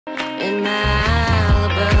in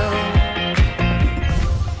Malibu.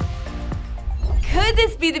 Could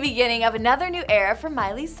this be the beginning of another new era for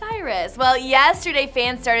Miley Cyrus? Well, yesterday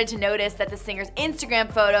fans started to notice that the singer's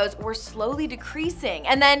Instagram photos were slowly decreasing.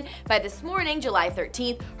 And then by this morning, July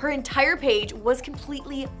 13th, her entire page was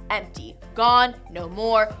completely empty. Gone, no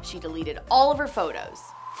more. She deleted all of her photos.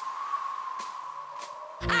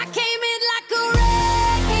 I came in like a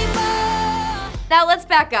wrecking ball. Now let's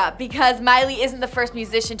back up, because Miley isn't the first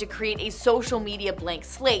musician to create a social media blank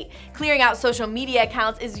slate. Clearing out social media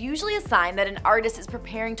accounts is usually a sign that an artist is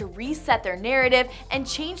preparing to reset their narrative and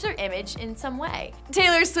change their image in some way.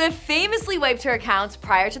 Taylor Swift famously wiped her accounts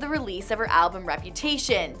prior to the release of her album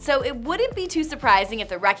Reputation, so it wouldn't be too surprising if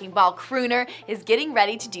the Wrecking Ball crooner is getting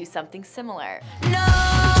ready to do something similar. No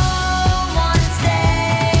one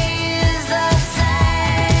stays the same.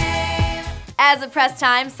 As of press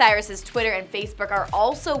time, Cyrus's Twitter and Facebook are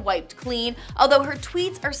also wiped clean, although her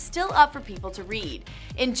tweets are still up for people to read.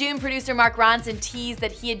 In June, producer Mark Ronson teased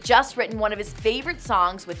that he had just written one of his favorite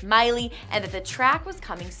songs with Miley and that the track was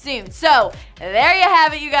coming soon. So there you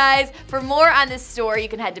have it, you guys. For more on this story, you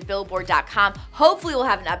can head to Billboard.com. Hopefully we'll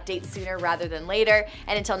have an update sooner rather than later.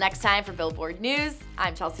 And until next time, for Billboard News,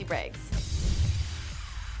 I'm Chelsea Briggs.